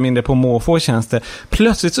mer eller mindre på måfå, känns det.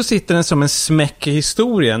 Plötsligt så sitter den som en smäck i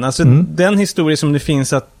historien. Alltså den historia som det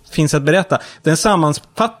finns att berätta, den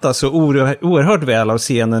sammanfattas så oerhört väl av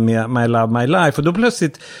scenen med My Love, My Life. Och då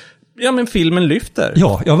plötsligt, men filmen lyfter.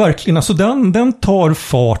 Ja, verkligen. Alltså den tar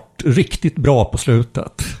fart riktigt bra på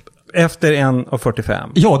slutet. Efter 1:45.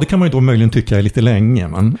 Ja, det kan man ju då möjligen tycka är lite länge.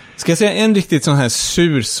 Men... Ska jag säga en riktigt sån här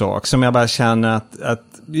sur sak som jag bara känner att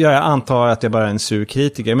jag antar att jag bara är en sur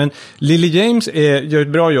kritiker. Men Lily James gör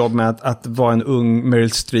ett bra jobb med att vara en ung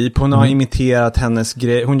Meryl Streep. Hon har imiterat hennes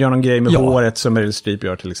grej. Hon gör någon grej med håret som Meryl Streep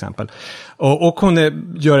gör till exempel. Och hon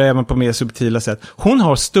gör det även på mer subtila sätt. Hon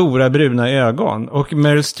har stora bruna ögon. Och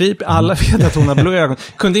Meryl Streep, alla vet att hon har blå ögon.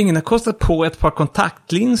 Kunde ingen ha kostat på ett par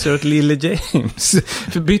kontaktlinser åt Lily James?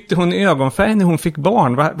 För bytte hon ögonfärg när hon fick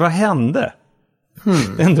barn? Vad hände?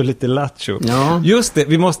 Ändå lite lattjo. Ja. Just det,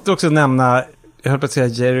 vi måste också nämna jag höll på att säga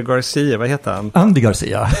Jerry Garcia, vad heter han? Andy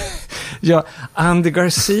Garcia. Ja, Andy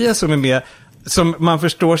Garcia som är med, som man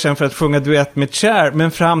förstår sen för att sjunga duett med Cher,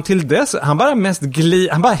 men fram till dess, han bara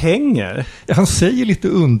han bara hänger. Ja, han säger lite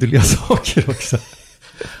underliga saker också.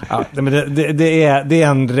 Ja, men det är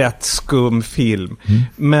en rätt skum film.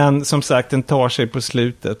 Men som sagt, den tar sig på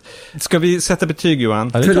slutet. Ska vi sätta betyg,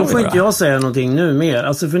 Johan? För då får inte jag säga någonting nu mer.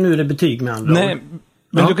 Alltså, för nu är det betyg med andra ord.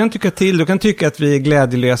 Men du kan tycka till. Du kan tycka att vi är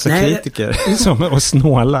glädjelösa kritiker och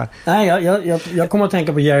snåla. Nej, jag kommer att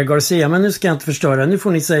tänka på Jerry Garcia, men nu ska jag inte förstöra. Nu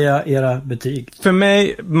får ni säga era betyg. För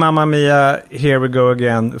mig, Mamma Mia, Here We Go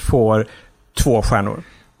Again får 2 stjärnor.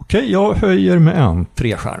 Okej, jag höjer med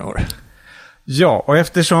 3 stjärnor. Ja, och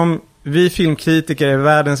eftersom vi filmkritiker är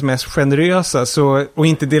världens mest generösa och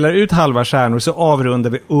inte delar ut halva stjärnor, så avrundar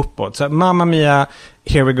vi uppåt. Så Mamma Mia,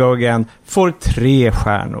 Here We Go Again får 3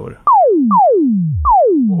 stjärnor.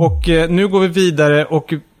 Och nu går vi vidare,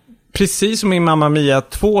 och precis som i Mamma Mia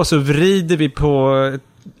 2 så vrider vi på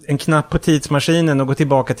en knapp på tidsmaskinen och går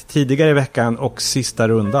tillbaka till tidigare i veckan och sista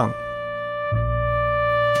rundan.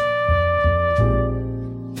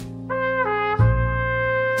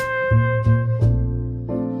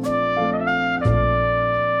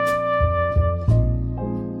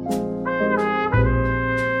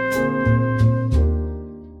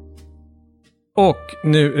 Och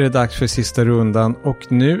nu är det dags för sista rundan, och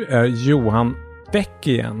nu är Johan väck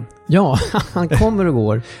igen. Ja, han kommer och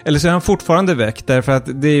går. Eller så är han fortfarande väck, därför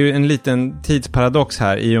att det är ju en liten tidsparadox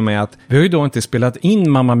här, i och med att vi har ju då inte spelat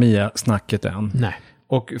in Mamma Mia-snacket än. Nej.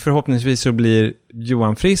 Och förhoppningsvis så blir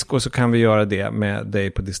Johan frisk, och så kan vi göra det med dig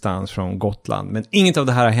på distans från Gotland. Men inget av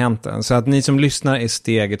det här har hänt än, så att ni som lyssnar är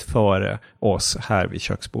steget före oss här vid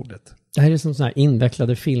köksbordet. Det här är som såna här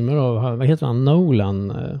invecklade filmer av, vad heter han,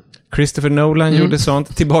 Nolan? Christopher Nolan gjorde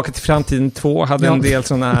sånt. Tillbaka till framtiden 2 hade en del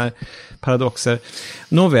såna här paradoxer.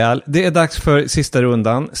 Nåväl, det är dags för sista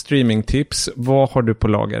rundan. Streamingtips. Vad har du på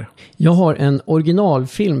lager? Jag har en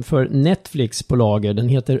originalfilm för Netflix på lager. Den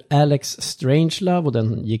heter Alex Strangelove och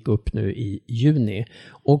den gick upp nu i juni.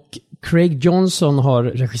 Och Craig Johnson har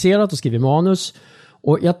regisserat och skrivit manus.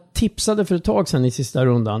 Och jag tipsade för ett tag sedan i sista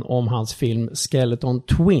rundan om hans film Skeleton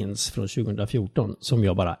Twins från 2014, som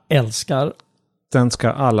jag bara älskar. Den ska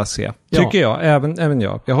alla se, tycker jag, även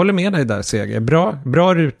jag. Jag håller med dig där, Seger.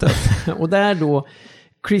 Bra rutat. Och där då,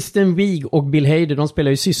 Kristen Wiig och Bill Hader, de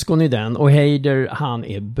spelar ju syskon i den. Och Hader, han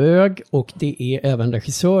är bög, och det är även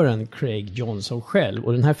regissören Craig Johnson själv.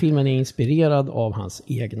 Och den här filmen är inspirerad av hans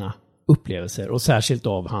egna upplevelser, och särskilt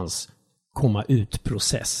av hans komma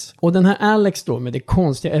ut-process. Och den här Alex då, med det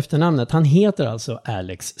konstiga efternamnet, han heter alltså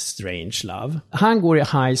Alex Strangelove. Han går i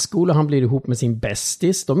high school och han blir ihop med sin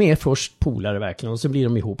bestis. De är först polare verkligen, och så blir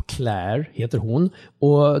de ihop. Claire heter hon.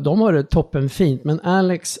 Och de har det toppen fint, men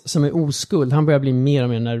Alex som är oskuld, han börjar bli mer och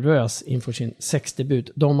mer nervös inför sin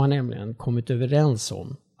sexdebut. De har nämligen kommit överens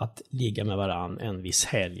om att ligga med varann en viss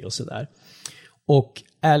helg och sådär. Och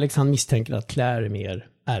Alex, han misstänker att Claire är mer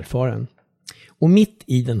erfaren. Och mitt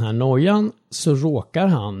i den här nojan så råkar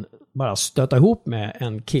han bara stöta ihop med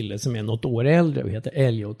en kille som är något år äldre och heter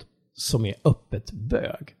Elliot, som är öppet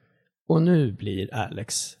bög. Och nu blir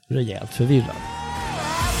Alex rejält förvirrad.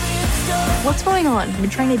 What's going on? I've been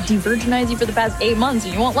trying to de-virginize you for the past 8 months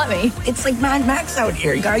and you won't let me. It's like Mad Max out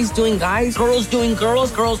here. Guys doing guys, girls doing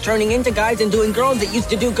girls, girls turning into guys and doing girls that used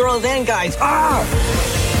to do girls and guys. Ah!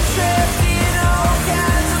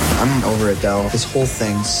 I'm over it, Del. This whole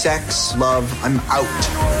thing, sex, love, I'm out.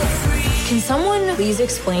 Can someone please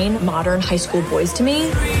explain modern high school boys to me?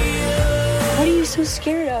 What are you so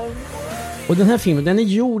scared of? Och den här filmen, den är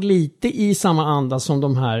gjord lite i samma anda som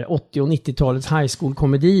de här 80- och 90-talets high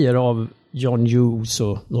school-komedier av John Hughes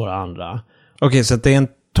och några andra. Okej, så det är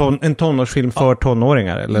en tonårsfilm för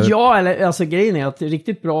tonåringar, eller? Ja, eller alltså grejen är att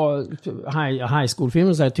riktigt bra high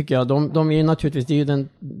school-filmer så här, tycker jag, de är ju naturligtvis, det är ju den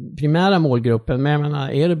primära målgruppen, men jag menar,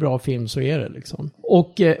 är det bra film så är det liksom.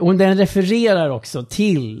 Och den refererar också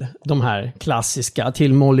till de här klassiska,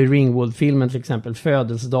 till Molly Ringwald-filmen till exempel,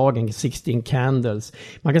 Födelsedagen, 16 Candles.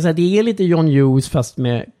 Man kan säga att det är lite John Hughes fast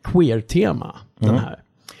med queer-tema, den här.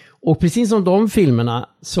 Och precis som de filmerna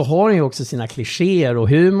så har den ju också sina klichéer, och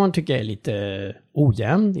humorn tycker jag är lite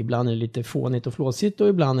ojämn. Ibland är det lite fånigt och flåsigt och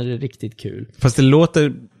ibland är det riktigt kul. Fast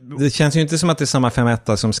det känns ju inte som att det är samma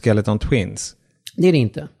 5-1 som Skeleton Twins. Det är det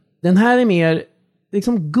inte. Den här är mer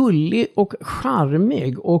liksom gullig och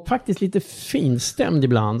charmig och faktiskt lite finstämd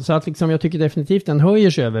ibland. Så att liksom jag tycker definitivt den höjer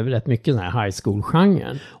sig över rätt mycket den här high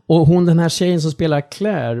school-genren. Och den här tjejen som spelar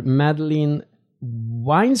Claire, Madeline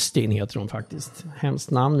Weinstein heter hon faktiskt.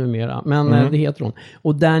 Hemskt namn numera, men det heter hon.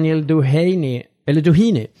 Och Daniel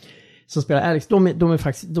Duhaney som spelar Alex,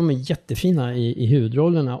 de är jättefina i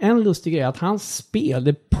huvudrollerna. En lustig grej är att hans spel,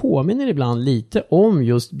 det påminner ibland lite om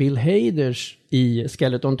just Bill Haders i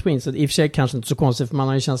Skeleton Twins. I och för sig kanske inte så konstigt, för man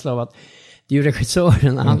har ju känsla av att det är ju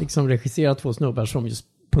regissören, han liksom regisserar 2 snubbar som just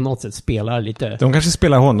på något sätt spelar lite... De kanske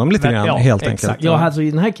spelar honom lite grann, helt enkelt. Ja, alltså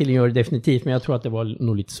den här killen gör det definitivt, men jag tror att det var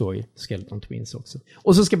nog lite så i Skeleton Twins också.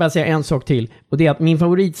 Och så ska jag bara säga en sak till, och det är att min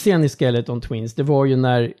favoritscen i Skeleton Twins, det var ju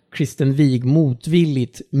när Kristen Wiig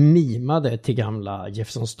motvilligt mimade till gamla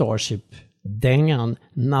Jefferson Starship-dängan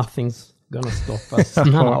Nothing's gonna stop us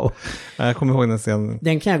now. Jag kommer ihåg den scenen.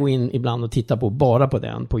 Den kan jag gå in ibland och titta på, bara på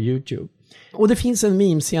den, på YouTube. Och det finns en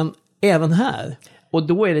meme-scen även här. Och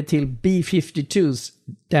då är det till B-52s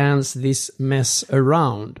Dance This Mess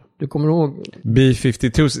Around. Du kommer ihåg?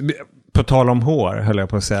 B-52s, på tal om hår höll jag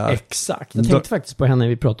på att säga. Exakt, jag tänkte faktiskt på henne när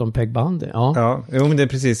vi pratade om Peg Bundy. Ja, men det är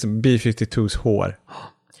precis B-52s hår.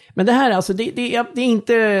 Men det här alltså, det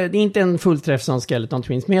är inte en fullträff som Skeleton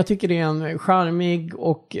Twins, men jag tycker det är en charmig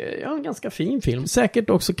och en ganska fin film. Säkert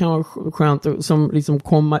också kan vara skönt som liksom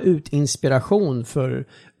komma ut inspiration för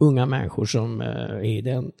unga människor som är i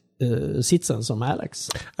den sitsen som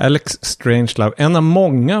Alex Strangelove, en av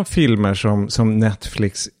många filmer som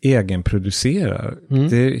Netflix egenproducerar.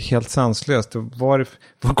 Det är helt sanslöst. Var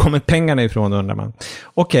kommer pengarna ifrån, undrar man.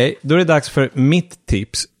 Okej, då är det dags för mitt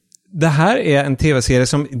tips. Det här är en tv-serie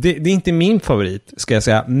som, det är inte min favorit ska jag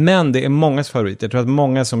säga, men det är mångas favorit. Jag tror att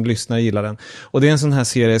många som lyssnar gillar den. Och det är en sån här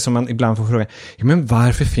serie som man ibland får fråga, ja, men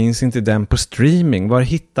varför finns inte den på streaming? Var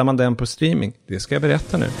hittar man den på streaming? Det ska jag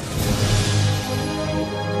berätta nu.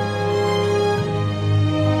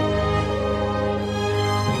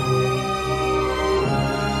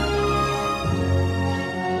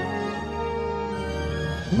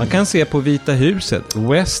 Man kan se på Vita huset,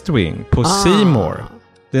 West Wing, på C More.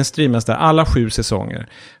 Den streamas där. Alla 7 säsonger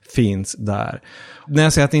finns där. När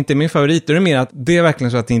jag säger att det inte är min favorit, då är det mer att det är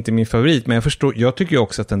verkligen så att det inte är min favorit. Men jag tycker ju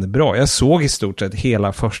också att den är bra. Jag såg i stort sett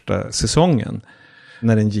hela första säsongen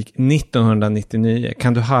när den gick 1999.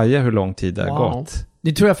 Kan du haja hur lång tid det har gått?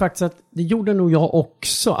 Det tror jag faktiskt att det gjorde nog jag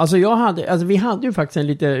också. Alltså vi hade ju faktiskt en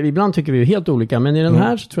lite, ibland tycker vi ju helt olika, men i den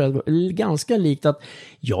här så tror jag det var ganska likt att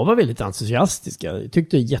jag var väldigt entusiastisk. Jag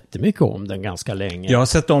tyckte jättemycket om den ganska länge. Jag har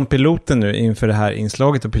sett om piloten nu inför det här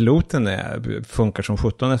inslaget, och piloten funkar som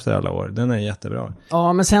 17 efter alla år. Den är jättebra.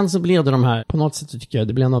 Ja, men sen så blev det de här, på något sätt tycker jag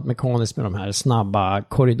det blev något mekaniskt med de här snabba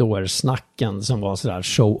korridorsnacken som var sådär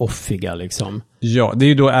show-offiga liksom. Ja, det är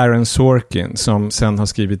ju då Aaron Sorkin som sen har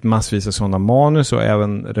skrivit massvis av sådana manus och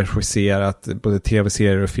även regisserat både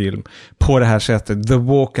tv-serier och film på det här sättet. The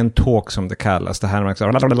walk and talk som det kallas. Det här man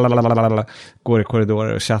också går i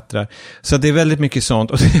korridorer och chattrar. Så det är väldigt mycket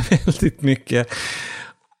sånt, och det är väldigt mycket.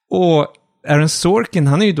 Och Aaron Sorkin,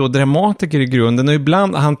 han är ju då dramatiker i grunden, och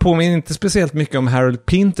ibland, han påminner inte speciellt mycket om Harold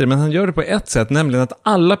Pinter, men han gör det på ett sätt, nämligen att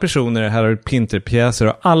alla personer är Harold Pinter-pjäser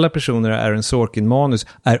och alla personer är Aaron Sorkin-manus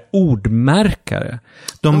är ordmärkare.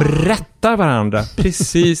 De rättar varandra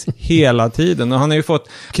precis hela tiden, och han har ju fått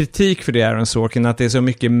kritik för det, Aaron Sorkin, att det är så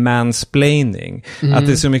mycket mansplaining, att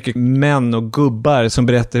det är så mycket män och gubbar som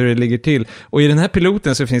berättar hur det ligger till. Och i den här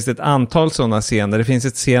piloten så finns det ett antal sådana scener. Det finns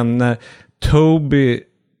ett scen när Toby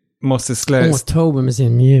måste Toby med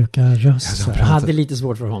sin mjuka röst. Jag hade lite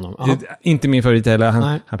svårt för honom. Inte min favorit heller.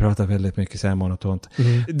 Han pratar väldigt mycket så här monotont.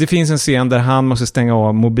 Det finns en scen där han måste stänga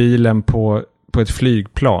av mobilen på ett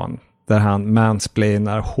flygplan. Där han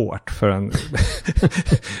mansplainar hårt för en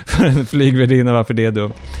flygvärdinna. Varför det är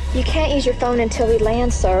dumt? You can't use your phone until we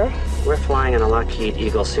land, sir. We're flying in a Lockheed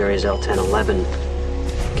Eagle Series L-1011.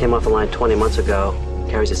 Came off the line 20 months ago.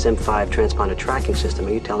 Carries a SIM-5 transponder tracking system.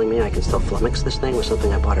 Are you telling me I can still flummox this thing with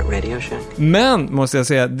something I bought at Radio Shack? Men, måste jag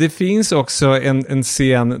säga, det finns också en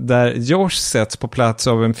scen där Josh sätts på plats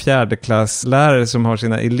av en 4:e-klasslärare som har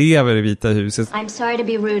sina elever i Vita huset. I'm sorry to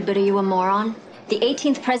be rude, but are you a moron? The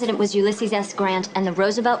 18th president was Ulysses S. Grant, and the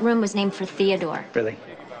Roosevelt Room was named for Theodore. Really?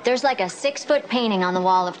 There's like a 6-foot painting on the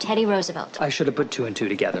wall of Teddy Roosevelt. I should have put 2 and 2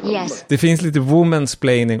 together. Yes. Det finns lite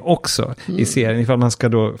womansplaining också i serien, ifall man ska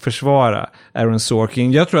då försvara Aaron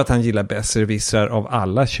Sorkin. Jag tror att han gillar besserwissrar av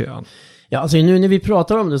alla kön. Ja, alltså nu när vi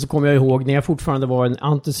pratar om det så kommer jag ihåg när jag fortfarande var en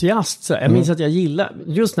entusiast. Så jag minns att jag gillade,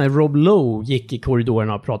 just när Rob Lowe gick i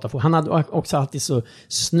korridorerna och pratade. Han hade också alltid så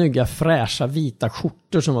snygga, fräscha, vita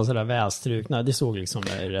skjortor som var sådär välstrukna. Det såg liksom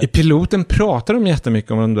där. I piloten pratar de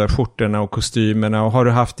jättemycket om de där skjortorna och kostymerna. Och har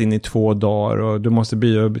du haft in i 2 dagar och du måste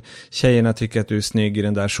byta. Tjejerna tycker att du är snygg i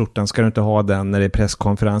den där skjortan. Ska du inte ha den när det är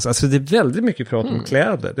presskonferens? Alltså det är väldigt mycket prat om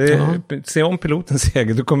kläder. Se om piloten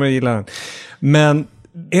säger, du kommer att gilla den. Men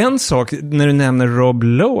en sak, när du nämner Rob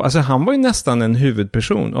Lowe, alltså han var ju nästan en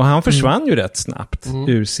huvudperson och han försvann ju rätt snabbt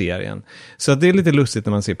ur serien. Så att det är lite lustigt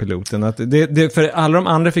när man ser piloten. Att det, för alla de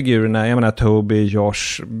andra figurerna, jag menar Toby,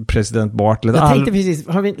 Josh, president Bartlett. Jag tänkte precis,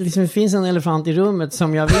 det finns en elefant i rummet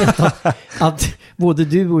som jag vet att både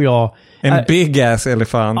du och jag... En big ass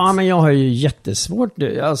elefant. Ja, men jag har ju jättesvårt,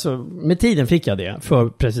 alltså med tiden fick jag det för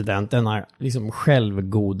presidenten är liksom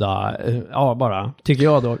självgoda, bara, tycker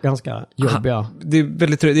jag då, ganska jobbiga. Det är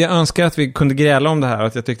väldigt trött. Jag önskar att vi kunde gräla om det här,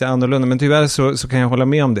 att jag tyckte annorlunda, men tyvärr så kan jag hålla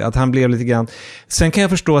med om det, att han blev lite grann. Sen kan jag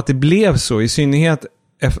förstå att det blev så, i synnerhet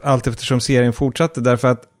allt eftersom serien fortsatte, därför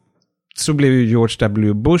att så blev ju George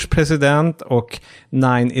W. Bush president och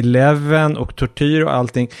 9/11 och tortyr och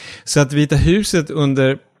allting. Så att Vita huset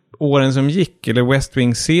under åren som gick, eller West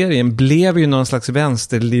Wing-serien, blev ju någon slags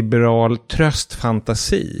vänsterliberal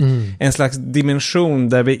tröstfantasi. En slags dimension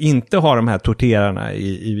där vi inte har de här torterarna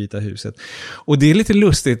i Vita huset. Och det är lite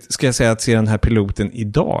lustigt, ska jag säga, att se den här piloten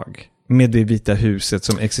idag. Med det Vita huset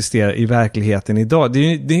som existerar i verkligheten idag. Det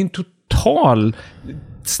är en total...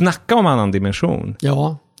 Snacka om annan dimension.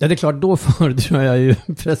 Ja, det är klart, då föredrar jag ju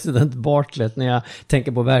president Bartlett när jag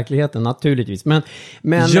tänker på verkligheten, naturligtvis. Men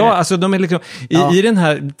ja, alltså de är liksom, i den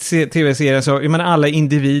här tv-serien så, jag menar, alla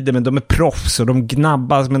individer, men de är proffs och de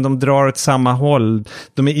gnabbas, men de drar åt samma håll.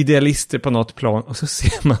 De är idealister på något plan, och så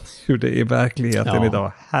ser man hur det är i verkligheten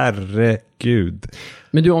idag. Herregud.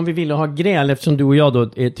 Men du, om vi ville ha gräl, eftersom du och jag då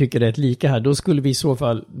tycker det är ett lika här, då skulle vi i så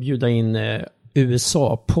fall bjuda in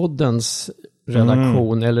USA-poddens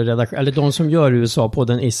redaktion eller de som gör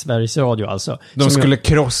USA-podden i Sveriges Radio, alltså. De skulle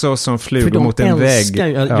krossa oss som flugor mot en vägg.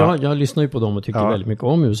 Jag lyssnar ju på dem och tycker väldigt mycket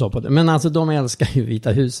om USA-podden. Men alltså de älskar ju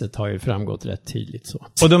Vita huset, har ju framgått rätt tydligt så.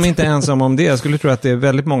 Och de är inte ensamma om det. Jag skulle tro att det är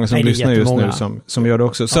väldigt många som lyssnar just nu som gör det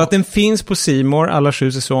också. Så att den finns på C More, alla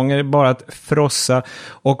 7 säsonger, bara att frossa.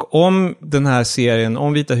 Och om den här serien,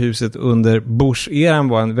 om Vita huset under Bush-eran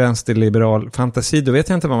var en vänsterliberal fantasi, då vet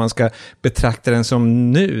jag inte vad man ska betrakta den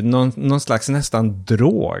som nu. Någon slags nästan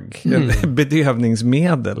drog,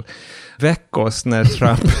 bedövningsmedel. Väck oss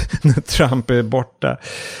när Trump är borta.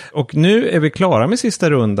 Och nu är vi klara med sista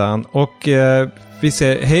rundan, och vi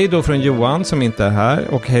säger hej då från Johan som inte är här,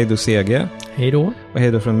 och hej då CG. Hej då. Och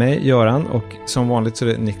hej då från mig, Göran, och som vanligt så är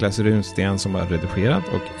det Niklas Runsten som har redigerat,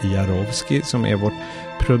 och Jarowski som är vårt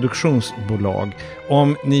produktionsbolag.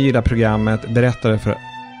 Om ni gillar programmet, berätta det för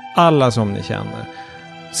alla som ni känner.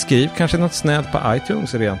 Skriv kanske något snällt på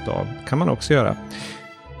iTunes rent av. Kan man också göra.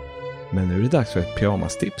 Men nu är det dags för ett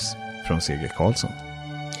pyjamastips från C.G. Karlsson.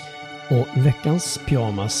 Och veckans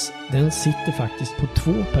pyjamas, den sitter faktiskt på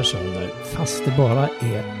 2 personer, fast det bara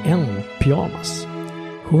är en pyjamas.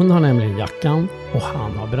 Hon har nämligen jackan och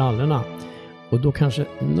han har brallorna. Och då kanske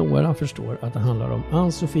några förstår att det handlar om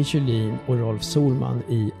Ann-Sofie Kjellin och Rolf Solman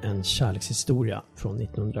i En kärlekshistoria från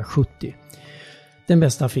 1970. Den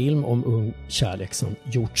bästa film om ung kärlek som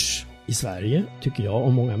gjorts i Sverige, tycker jag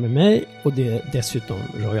och många med mig. Och det är dessutom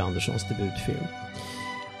Roy Anderssons debutfilm.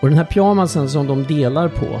 Och den här pyjamasen som de delar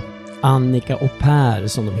på, Annika och Per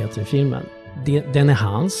som de heter i filmen, den är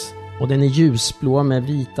hans. Och den är ljusblå med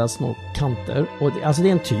vita små kanter. Och alltså det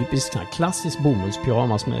är en typisk klassisk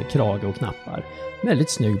bomullspyjamas med krage och knappar. Väldigt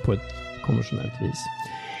snygg på ett konventionellt vis.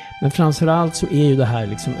 Men framförallt så är ju det här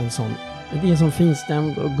liksom det är en sån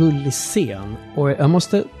finstämd och gullig scen. Och jag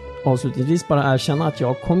måste avslutningsvis bara erkänna att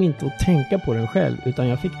jag kom inte att tänka på den själv, utan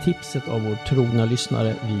jag fick tipset av vår trogna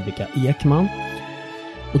lyssnare Viveka Ekman.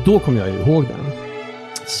 Och då kom jag ju ihåg den.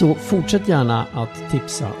 Så fortsätt gärna att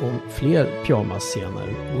tipsa om fler pyjamasscener.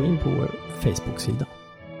 Gå in på vår Facebook-sida.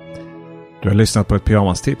 Du har lyssnat på ett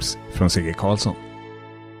pyjamastips från C.G. Karlsson.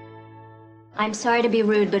 I'm sorry to be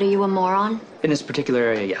rude, but are you a moron? In this particular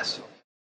area, yes.